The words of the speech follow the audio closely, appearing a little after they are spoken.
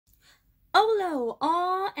Hello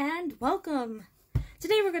all and welcome.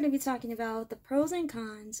 Today we're going to be talking about the pros and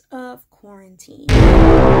cons of quarantine.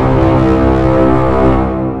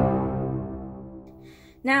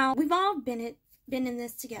 Now, we've all been in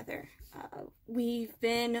this together. We've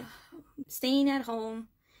been staying at home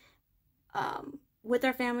with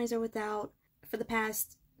our families or without for the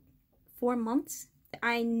past 4 months.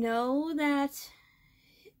 I know that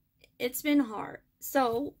it's been hard.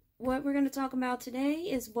 So what we're going to talk about today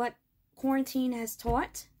is what quarantine has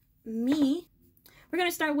taught me. We're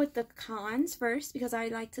going to start with the cons first because I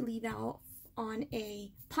like to leave out on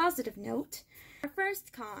a positive note. Our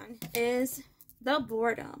first con is the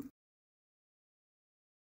boredom.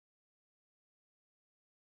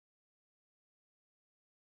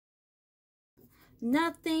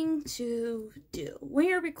 Nothing to do.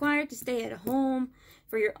 We are required to stay at home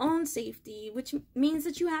for your own safety, which means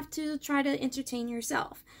that you have to try to entertain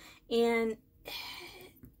yourself. And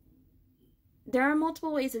there are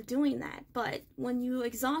multiple ways of doing that, but when you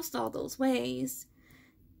exhaust all those ways,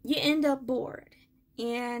 you end up bored.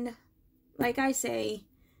 And like I say,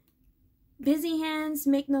 busy hands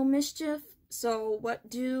make no mischief, so what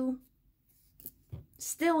do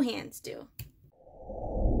still hands do?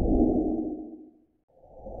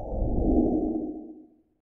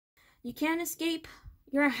 You can't escape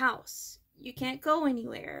your house. You can't go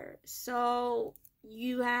anywhere, so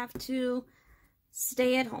you have to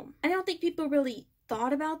stay at home. I don't think people really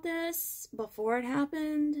thought about this before it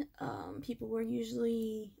happened. People were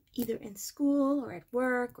usually either in school or at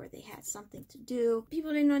work or they had something to do.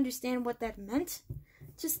 People didn't understand what that meant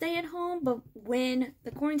to stay at home, but when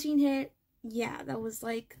the quarantine hit, yeah, that was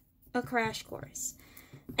like a crash course.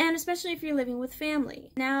 And especially if you're living with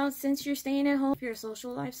family. Now, since you're staying at home, your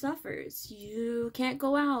social life suffers. You can't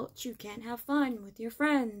go out. You can't have fun with your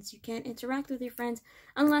friends. You can't interact with your friends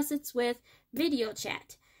unless it's with video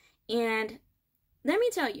chat. And let me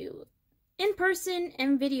tell you, in person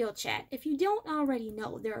and video chat, if you don't already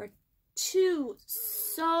know, there are two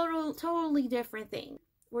totally different things.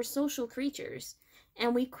 We're social creatures,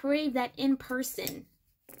 and we crave that in-person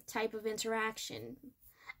type of interaction.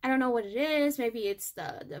 I don't know what it is. Maybe it's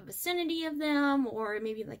the vicinity of them, or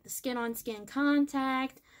maybe like the skin-on-skin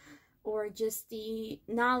contact, or just the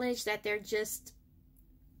knowledge that they're just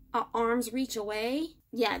arm's reach away.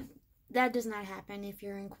 Yeah, that does not happen if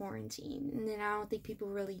you're in quarantine. And then I don't think people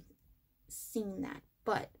really seen that,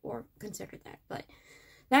 or considered that. But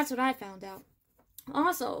that's what I found out.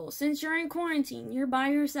 Also, since you're in quarantine, you're by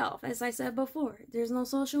yourself. As I said before, there's no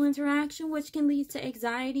social interaction, which can lead to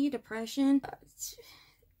anxiety, depression,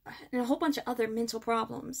 and a whole bunch of other mental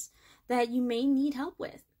problems that you may need help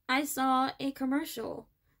with. I saw a commercial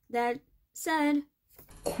that said,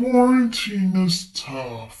 "Quarantine is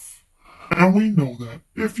tough, and we know that.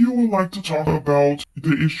 If you would like to talk about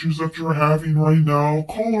the issues that you're having right now,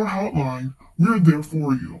 call our hotline. We're there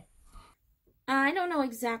for you." I don't know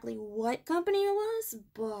exactly what company it was,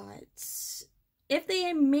 but if they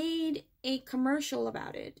had made a commercial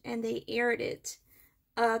about it and they aired it,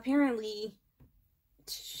 apparently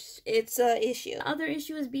it's an issue. The other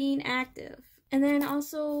issue is being active, and then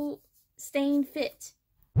also staying fit.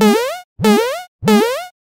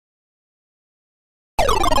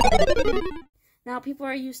 Now, people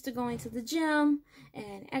are used to going to the gym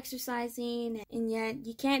and exercising, and yet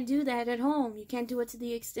you can't do that at home. You can't do it to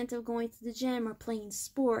the extent of going to the gym or playing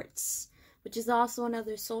sports, which is also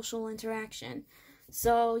another social interaction.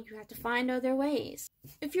 So you have to find other ways.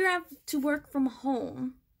 If you have to work from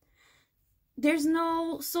home, there's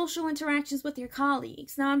no social interactions with your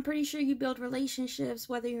colleagues. Now, I'm pretty sure you build relationships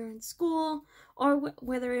whether you're in school or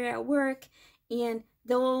whether you're at work, and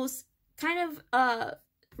those kind of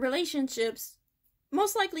relationships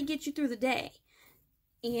most likely get you through the day.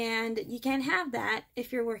 And you can't have that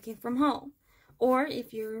if you're working from home or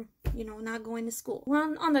if you're, not going to school.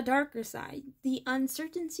 Well, on the darker side, the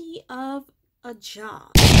uncertainty of a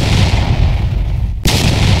job.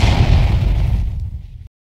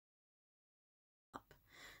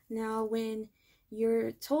 Now, when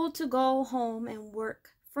you're told to go home and work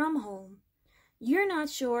from home, you're not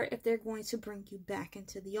sure if they're going to bring you back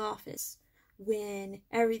into the office when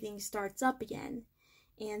everything starts up again.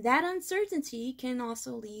 And that uncertainty can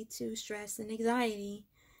also lead to stress and anxiety.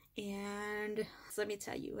 And let me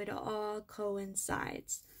tell you, it all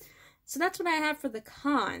coincides. So that's what I have for the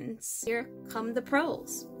cons. Here come the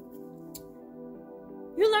pros.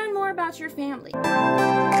 You learn more about your family.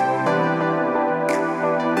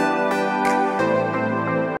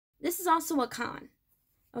 This is also a con,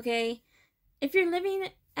 okay? If you're living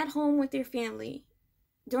at home with your family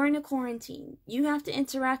during a quarantine, you have to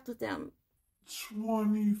interact with them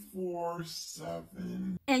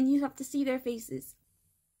 24/7. And you have to see their faces.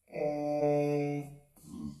 All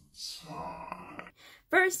the time.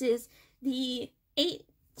 Versus the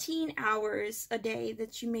 18 hours a day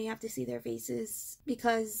that you may have to see their faces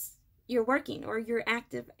because you're working or you're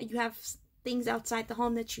active. You have things outside the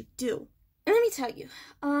home that you do. And let me tell you,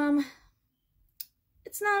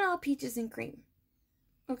 it's not all peaches and cream.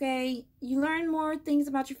 Okay, you learn more things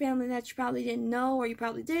about your family that you probably didn't know, or you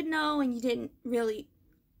probably did know and you didn't really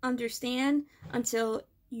understand until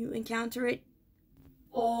you encounter it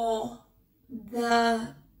all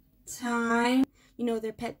the time. You know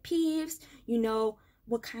their pet peeves, you know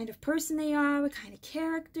what kind of person they are, what kind of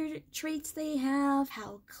character traits they have,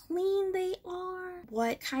 how clean they are,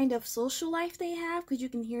 what kind of social life they have, because you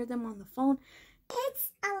can hear them on the phone.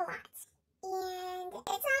 It's a lot. And it's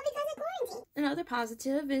all because of quarantine. Another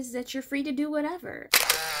positive is that you're free to do whatever.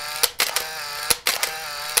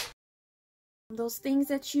 Those things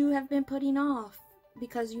that you have been putting off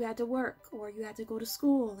because you had to work or you had to go to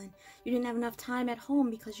school and you didn't have enough time at home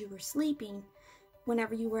because you were sleeping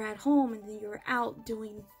whenever you were at home and then you were out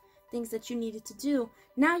doing things that you needed to do.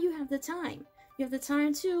 Now you have the time. You have the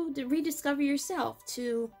time to rediscover yourself,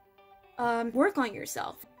 to work on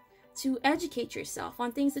yourself, to educate yourself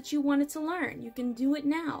on things that you wanted to learn. You can do it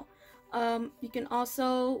now. You can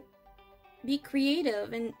also be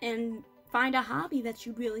creative and find a hobby that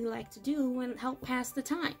you really like to do and help pass the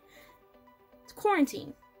time.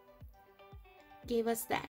 Quarantine gave us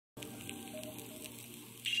that.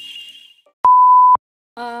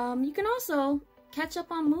 You can also catch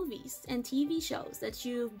up on movies and TV shows that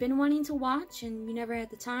you've been wanting to watch and you never had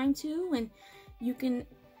the time to, and you can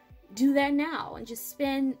do that now and just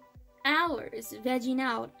spend hours vegging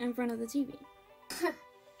out in front of the TV.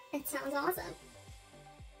 That sounds awesome.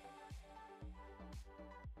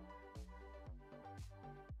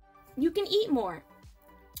 You can eat more,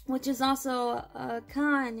 which is also a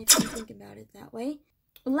con if you think about it that way.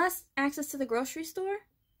 Less access to the grocery store,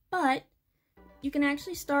 but you can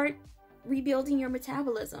actually start rebuilding your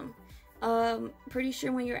metabolism. Pretty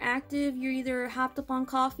sure when you're active, you're either hopped up on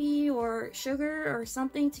coffee or sugar or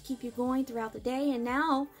something to keep you going throughout the day, and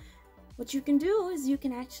now what you can do is you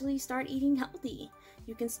can actually start eating healthy.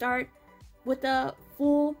 You can start with a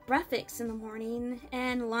full breakfast in the morning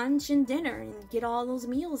and lunch and dinner and get all those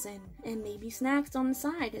meals in, and maybe snacks on the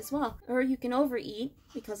side as well. Or you can overeat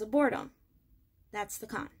because of boredom. That's the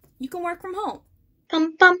con. You can work from home.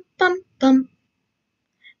 Bum bum bum bum.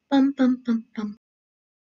 Bum bum bum bum.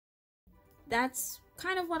 That's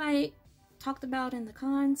kind of what I talked about in the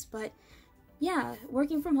cons, but yeah,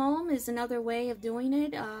 working from home is another way of doing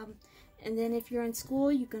it. And then if you're in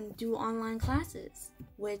school, you can do online classes,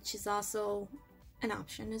 which is also an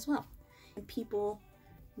option as well. And people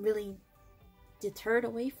really deterred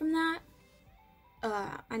away from that.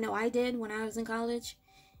 I know I did when I was in college,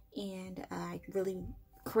 and I really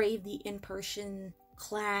craved the in-person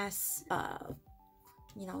class,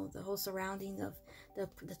 you know, the whole surrounding of the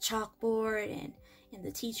chalkboard and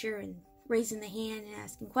the teacher and raising the hand and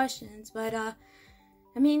asking questions. But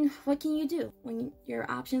I mean, what can you do? When your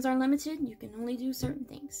options are limited, you can only do certain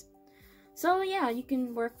things. So yeah, you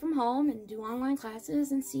can work from home and do online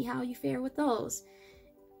classes and see how you fare with those.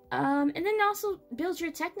 And then also build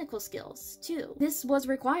your technical skills too. This was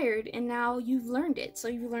required and now you've learned it, so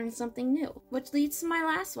you've learned something new. Which leads to my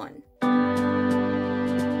last one.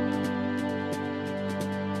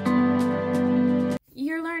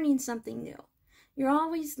 You're learning something new. You're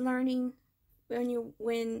always learning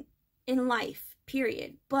when in life,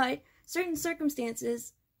 period. But certain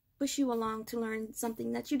circumstances push you along to learn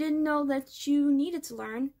something that you didn't know that you needed to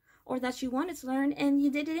learn or that you wanted to learn, and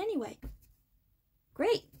you did it anyway.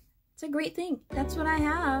 Great. It's a great thing. That's what I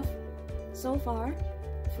have so far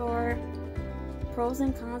for pros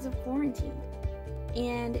and cons of quarantine.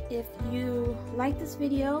 And if you like this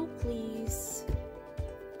video, please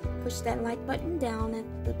push that like button down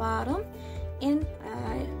at the bottom, and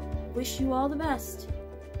I wish you all the best.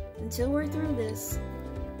 Until we're through this,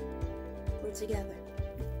 we're together.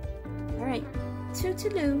 Alright,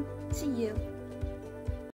 toodaloo to you.